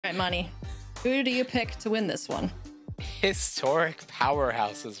All right, Money. Who do you pick to win this one? Historic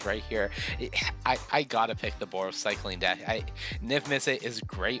powerhouses right here. I gotta pick the Boros cycling deck. Niv-Mizzet is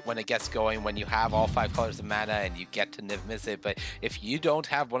great when it gets going, when you have all 5 colors of mana and you get to Niv-Mizzet, but if you don't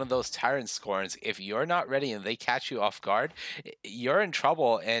have one of those Tyrant Scorns, if you're not ready and they catch you off guard, you're in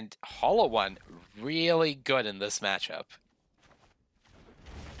trouble, and Hollow One really good in this matchup.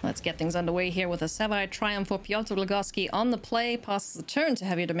 Let's get things underway here with a Savite triumph for Piotr Glogowski on the play. Passes the turn to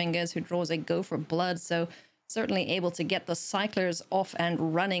Javier Dominguez, who draws a Go for Blood. So certainly able to get the cyclers off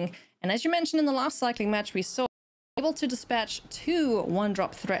and running. And as you mentioned in the last cycling match, we saw able to dispatch 2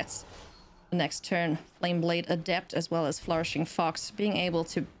 1-drop threats. The next turn, Flameblade Adept as well as Flourishing Fox being able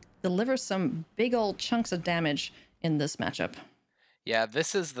to deliver some big old chunks of damage in this matchup. Yeah,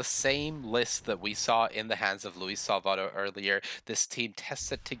 this is the same list that we saw in the hands of Luis Salvato earlier. This team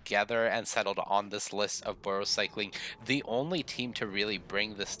tested together and settled on this list of Boros cycling. The only team to really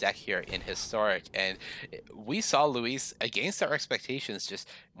bring this deck here in Historic. And we saw Luis, against our expectations, just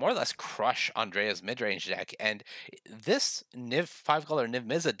more or less crush Andrea's midrange deck. And this 5-color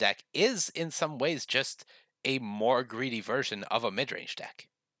Niv-Mizzet deck is, in some ways, just a more greedy version of a midrange deck.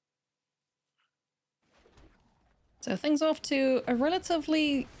 So things off to a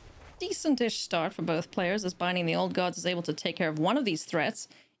relatively decent-ish start for both players, as Binding the Old Gods is able to take care of one of these threats.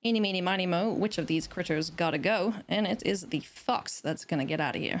 Eeny, meeny, miny, mo, which of these critters gotta go? And it is the Fox that's gonna get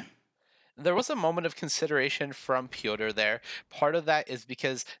out of here. There was a moment of consideration from Piotr there. Part of that is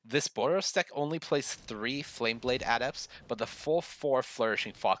because this Boros deck only plays 3 Flameblade Adepts, but the full 4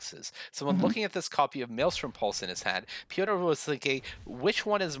 Flourishing Foxes. So when looking at this copy of Maelstrom Pulse in his hand, Piotr was thinking, which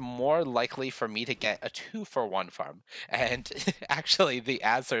one is more likely for me to get a 2-for-1 farm? And actually, the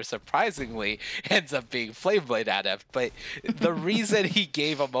answer, surprisingly, ends up being Flameblade Adept. But the reason he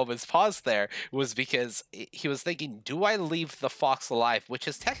gave a moment's pause there was because he was thinking, do I leave the Fox alive, which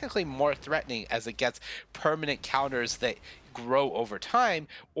is technically more threatening as it gets permanent counters that grow over time,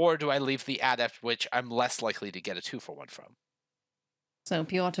 or do I leave the Adept, which I'm less likely to get a 2-for-1 from? So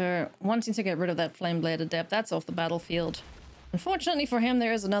Piotr wanting to get rid of that Flameblade Adept, that's off the battlefield. Unfortunately for him,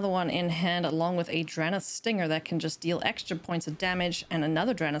 there is another one in hand along with a Drannith Stinger that can just deal extra points of damage, and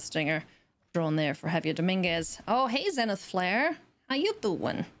another Drannith Stinger drawn there for Javier Dominguez. Oh, hey, Zenith Flare. How you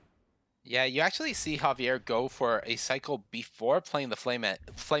doing? Yeah, you actually see Javier go for a cycle before playing the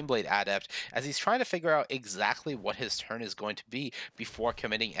Flameblade Adept, as he's trying to figure out exactly what his turn is going to be before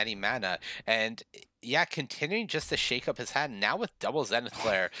committing any mana. And yeah, continuing just to shake up his hand, now with double Zenith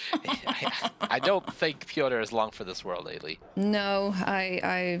Flare. I don't think Piotr is long for this world lately. No,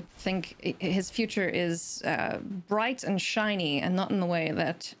 I think his future is bright and shiny, and not in the way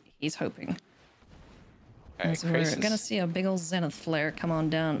that he's hoping. Right, so we're going to see a big old Zenith Flare come on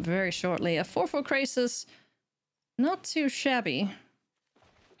down very shortly. A 4/4 Krasis, not too shabby.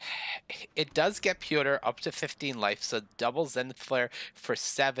 It does get Piotr up to 15 life, so double Zenith Flare for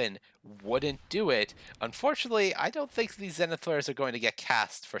 7 wouldn't do it. Unfortunately, I don't think these Zenith Flares are going to get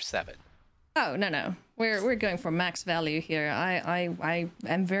cast for 7. Oh, no. We're going for max value here. I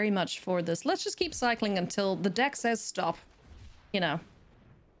am very much for this. Let's just keep cycling until the deck says stop. You know.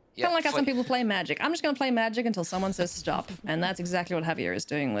 Yeah, kind of like how some people play Magic. I'm just going to play Magic until someone says stop. And that's exactly what Javier is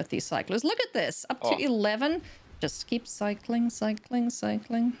doing with these cyclers. Look at this. Up to 11. Just keep cycling. And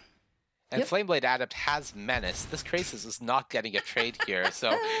Flameblade Adept has Menace. This Krasis is not getting a trade here.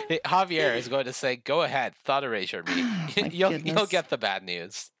 So Javier is going to say, go ahead, Thought Erasure me. You'll get the bad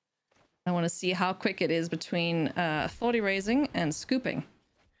news. I want to see how quick it is between Thought Erasing and Scooping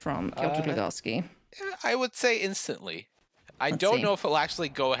from Piotr Glogowski. I would say instantly. I don't know if he'll actually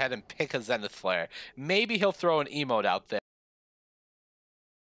go ahead and pick a Zenith Flare. Maybe he'll throw an emote out there.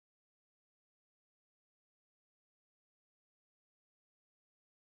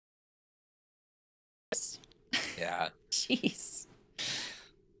 Yeah. Jeez.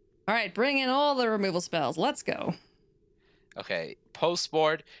 All right, bring in all the removal spells. Let's go. Okay,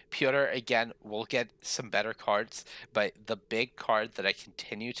 post-board, Piotr, again, will get some better cards, but the big card that I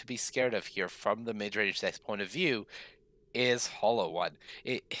continue to be scared of here from the mid-range deck's point of view is Hollow One.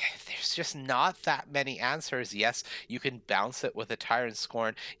 There's just not that many answers. Yes, you can bounce it with a Tyrant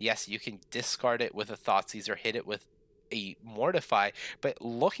Scorn. Yes, you can discard it with a Thoughtseize or hit it with a Mortify, but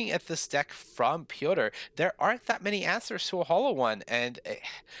looking at this deck from Piotr, there aren't that many answers to a Hollow One, and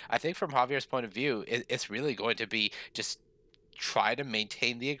I think from Javier's point of view, it's really going to be just try to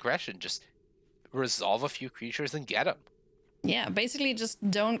maintain the aggression, just resolve a few creatures and get them. Yeah, basically just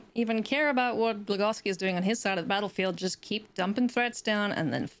don't even care about what Glogowski is doing on his side of the battlefield. Just keep dumping threats down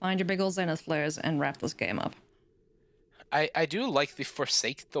and then find your big old Zenith Flares and wrap this game up. I do like the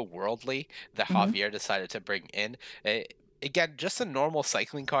Forsake the Worldly that Javier decided to bring in. Again, just a normal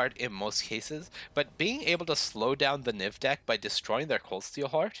cycling card in most cases, but being able to slow down the Niv deck by destroying their Cold Steel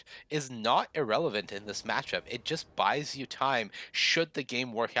Heart is not irrelevant in this matchup. It just buys you time should the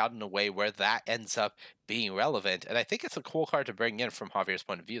game work out in a way where that ends up being relevant. And I think it's a cool card to bring in from Javier's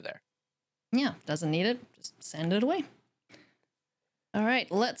point of view there. Yeah, doesn't need it. Just send it away. All right,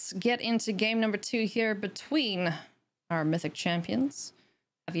 let's get into game number 2 here between our Mythic champions.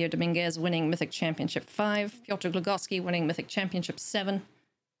 Javier Dominguez winning Mythic Championship 5, Piotr Glogowski winning Mythic Championship 7.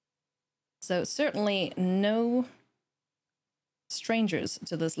 So certainly no strangers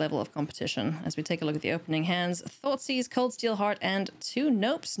to this level of competition. As we take a look at the opening hands, Thoughtseize, Cold Steel Heart, and 2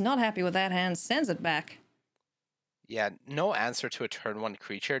 Nopes. Not happy with that hand, sends it back. Yeah, no answer to a turn 1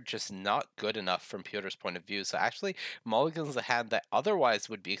 creature, just not good enough from Piotr's point of view. So actually, Mulligan's a hand that otherwise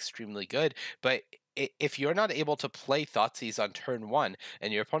would be extremely good, but if you're not able to play Thoughtseize on turn 1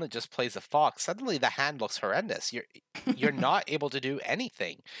 and your opponent just plays a Fox, suddenly the hand looks horrendous. You're not able to do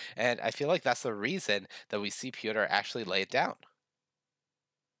anything. And I feel like that's the reason that we see Piotr actually lay it down.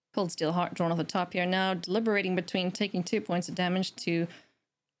 Cold Steel Heart drawn off the top here now, deliberating between taking 2 points of damage to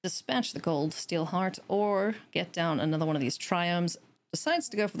dispatch the Cold Steel Heart or get down another one of these Triomes. Decides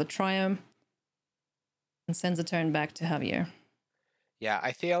to go for the Triome and sends a turn back to Javier. Yeah,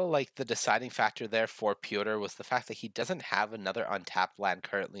 I feel like the deciding factor there for Piotr was the fact that he doesn't have another untapped land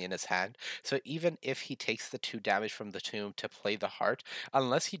currently in his hand. So even if he takes the 2 damage from the tomb to play the heart,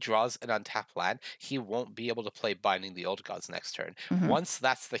 unless he draws an untapped land, he won't be able to play Binding the Old Gods next turn. Once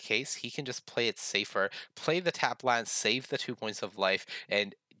that's the case, he can just play it safer, play the tap land, save the 2 points of life,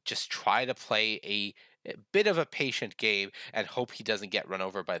 and just try to play a bit of a patient game and hope he doesn't get run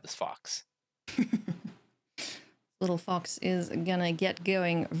over by this fox. Little Fox is gonna get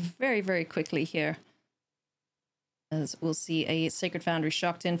going very, very quickly here. As we'll see a Sacred Foundry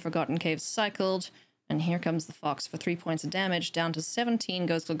Shocked In, Forgotten Caves cycled. And here comes the Fox for 3 points of damage. Down to 17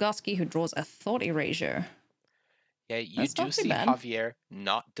 goes Glogowski, who draws a Thought Erasure. Yeah, you That's do not too see bad. Javier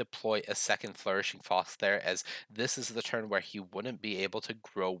not deploy a second Flourishing Fox there, as this is the turn where he wouldn't be able to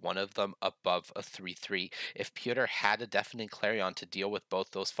grow one of them above a 3/3. If Piotr had a Deafening Clarion to deal with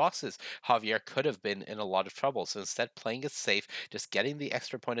both those foxes, Javier could have been in a lot of trouble. So instead, playing it safe, just getting the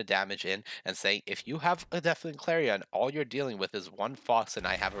extra point of damage in, and saying, if you have a Deafening Clarion, all you're dealing with is 1 fox and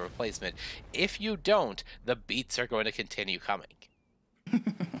I have a replacement. If you don't, the beats are going to continue coming.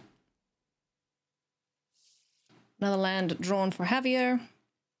 Another land drawn for Javier.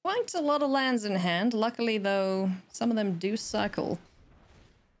 Quite a lot of lands in hand. Luckily, though, some of them do cycle.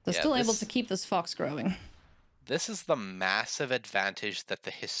 They're still able to keep this Fox growing. This is the massive advantage that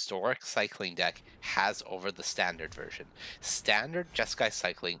the historic cycling deck has over the standard version. Standard Jeskai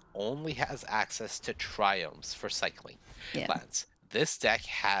cycling only has access to triomes for cycling lands. This deck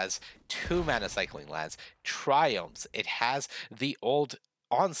has 2 mana cycling lands, triomes. It has the old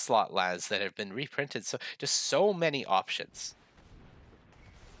onslaught lands that have been reprinted. So just so many options.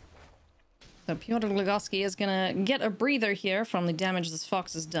 So Piotr Glogowski is going to get a breather here from the damage this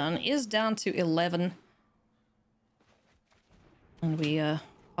Fox has done. Is down to 11. And we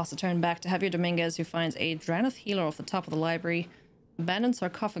pass the turn back to Javier Dominguez, who finds a Drannith Healer off the top of the library. Abandoned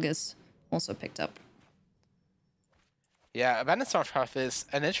Sarcophagus also picked up. Yeah, Abandoned Sarcophagus,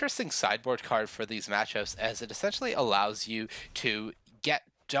 an interesting sideboard card for these matchups, as it essentially allows you to get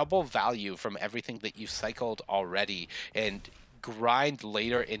double value from everything that you cycled already and grind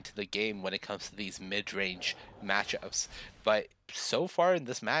later into the game when it comes to these mid-range matchups. But so far in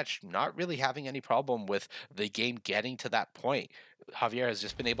this match, not really having any problem with the game getting to that point. Javier has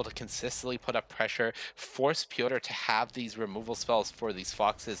just been able to consistently put up pressure, force Piotr to have these removal spells for these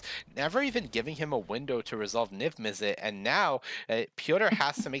foxes, never even giving him a window to resolve Niv-Mizzet, and now Piotr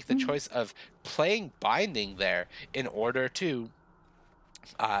has to make the choice of playing Binding there in order to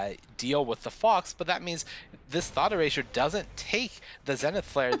deal with the fox, but that means this Thought Erasure doesn't take the Zenith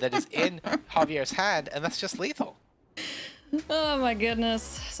Flare that is in Javier's hand, and that's just lethal. Oh my goodness.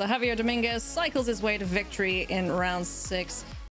 So Javier Dominguez cycles his way to victory in round 6.